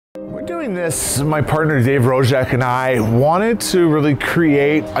doing this, my partner Dave Rojek and I wanted to really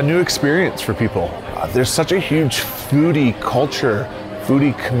create a new experience for people. There's such a huge foodie culture,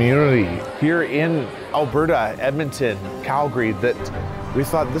 foodie community here in Alberta, Edmonton, Calgary, that we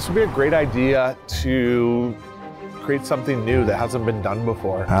thought this would be a great idea to create something new that hasn't been done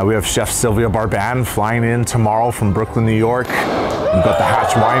before. We have Chef Silvia Barban flying in tomorrow from Brooklyn, New York. We've got the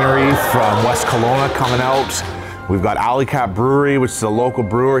Hatch Winery from West Kelowna coming out. We've got Alley Cat Brewery, which is a local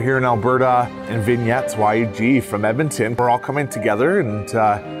brewer here in Alberta, and Vignettes YEG from Edmonton. We're all coming together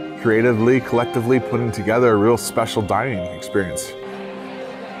and creatively, collectively putting together a real special dining experience.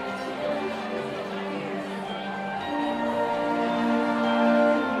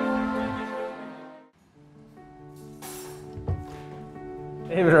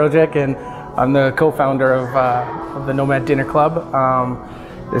 David Rojek, and I'm the co-founder of the Nomad Dinner Club.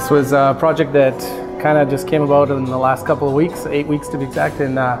 This was a project that kind of just came about in the last couple of weeks, 8 weeks to be exact,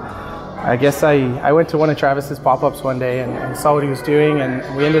 and I guess I went to one of Travis's pop-ups one day and saw what he was doing,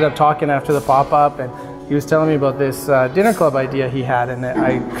 and we ended up talking after the pop-up, and he was telling me about this dinner club idea he had, and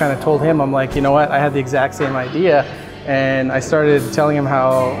I kind of told him, I'm like, you know what, I had the exact same idea, and I started telling him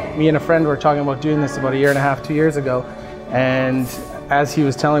how me and a friend were talking about doing this about 1.5 years, 2 years ago, and as he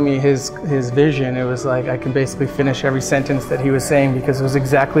was telling me his vision, it was like I could basically finish every sentence that he was saying because it was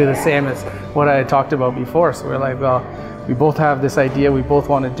exactly the same as what I had talked about before. So we're like, well, we both have this idea, we both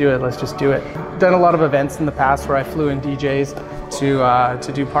want to do it, let's just do it. Done a lot of events in the past where I flew in DJs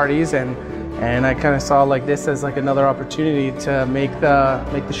to do parties, and I kind of saw like this as like another opportunity to make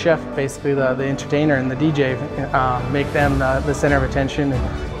the chef basically the entertainer, and the DJ make them the center of attention,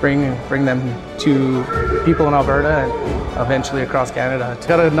 and bring them to people in Alberta and eventually across Canada.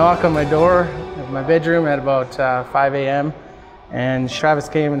 Got a knock on my door in my bedroom at about 5 a.m. and Travis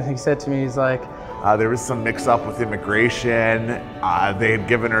came and he said to me, he's like, there was some mix up with immigration. They had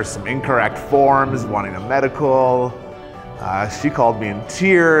given her some incorrect forms, wanting a medical. She called me in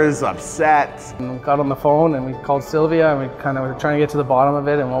tears, upset. And we got on the phone and we called Silvia, and we kind of were trying to get to the bottom of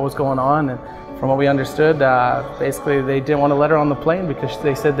it and what was going on. And from what we understood, basically they didn't want to let her on the plane because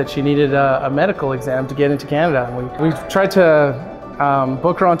they said that she needed a medical exam to get into Canada. And we tried to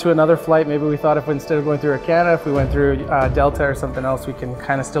book her onto another flight. Maybe we thought if instead of going through Air Canada, if we went through Delta or something else, we can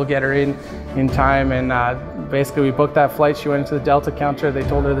kind of still get her in time. And basically we booked that flight. She went into the Delta counter. They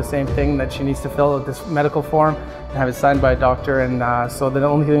told her the same thing, that she needs to fill out this medical form and have it signed by a doctor. And so the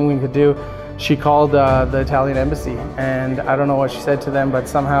only thing we could do, she called the Italian embassy, and I don't know what she said to them, but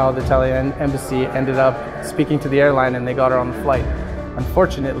somehow the Italian embassy ended up speaking to the airline and they got her on the flight.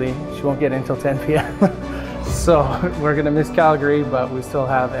 Unfortunately, she won't get in until 10 p.m. So we're gonna miss Calgary, but we still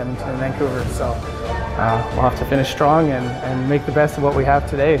have Edmonton and Vancouver. So we'll have to finish strong and make the best of what we have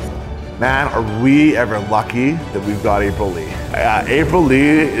today. Man, are we ever lucky that we've got April Lee. April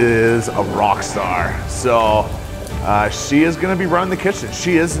Lee is a rock star. So she is going to be running the kitchen.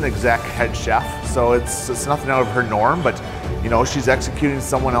 She is an exec head chef, so it's nothing out of her norm, but you know, she's executing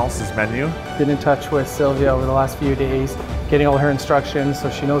someone else's menu. Been in touch with Silvia over the last few days, getting all her instructions,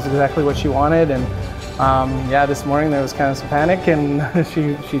 so she knows exactly what she wanted. And yeah, this morning there was kind of some panic, and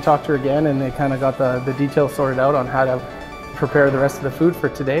she talked to her again, and they kind of got the details sorted out on how to prepare the rest of the food for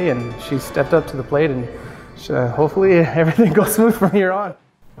today, and she stepped up to the plate, and hopefully everything goes smooth from here on.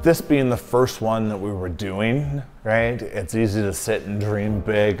 This being the first one that we were doing, right? It's easy to sit and dream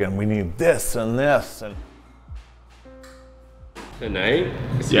big, and we need this and this. And tonight,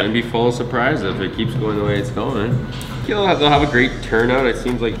 it's going to be full of surprises if it keeps going the way it's going. They'll have a great turnout. It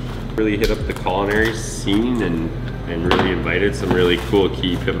seems like really hit up the culinary scene and really invited some really cool,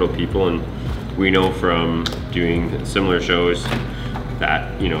 key, pivotal people. And we know from doing similar shows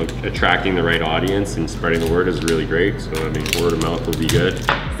that, you know, attracting the right audience and spreading the word is really great. So I mean, word of mouth will be good.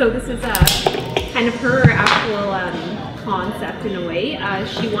 So this is kind of her actual concept in a way.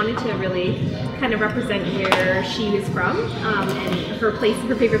 She wanted to really kind of represent where she was from and her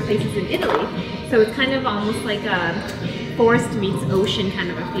favorite places in Italy. So it's kind of almost like a forest meets ocean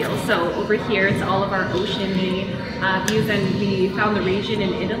kind of a feel. So over here, it's all of our ocean views, and we found the region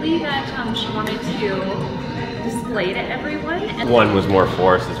in Italy that she wanted to display to everyone. And one was more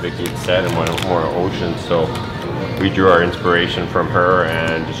forest, as Vicky had said, and one more ocean. So we drew our inspiration from her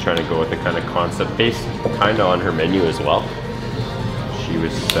and just trying to go with the kind of concept based kind of on her menu as well. She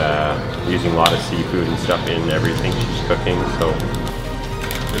was using a lot of seafood and stuff in everything she's cooking. So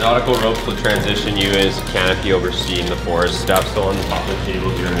the nautical ropes will transition you as canopy overseeing the forest stuff. So on the top of the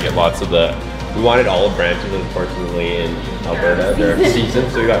table, you're going to get lots of we wanted olive branches, unfortunately, in Alberta. They're in season,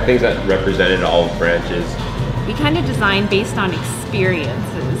 so we got things that represented olive branches. We kind of design based on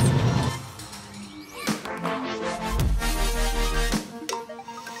experiences.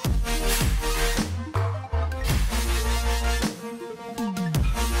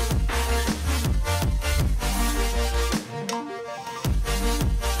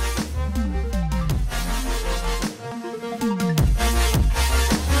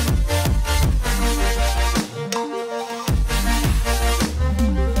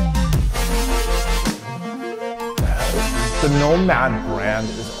 Nomad brand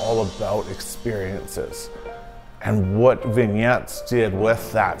is all about experiences. And what Vignettes did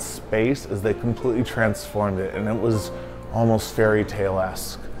with that space is they completely transformed it, and it was almost fairy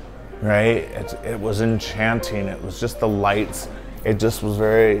tale-esque, right? It was enchanting. It was just the lights. It just was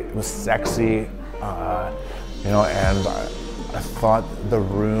it was sexy, you know, and I thought the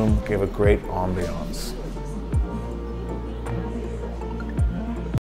room gave a great ambiance.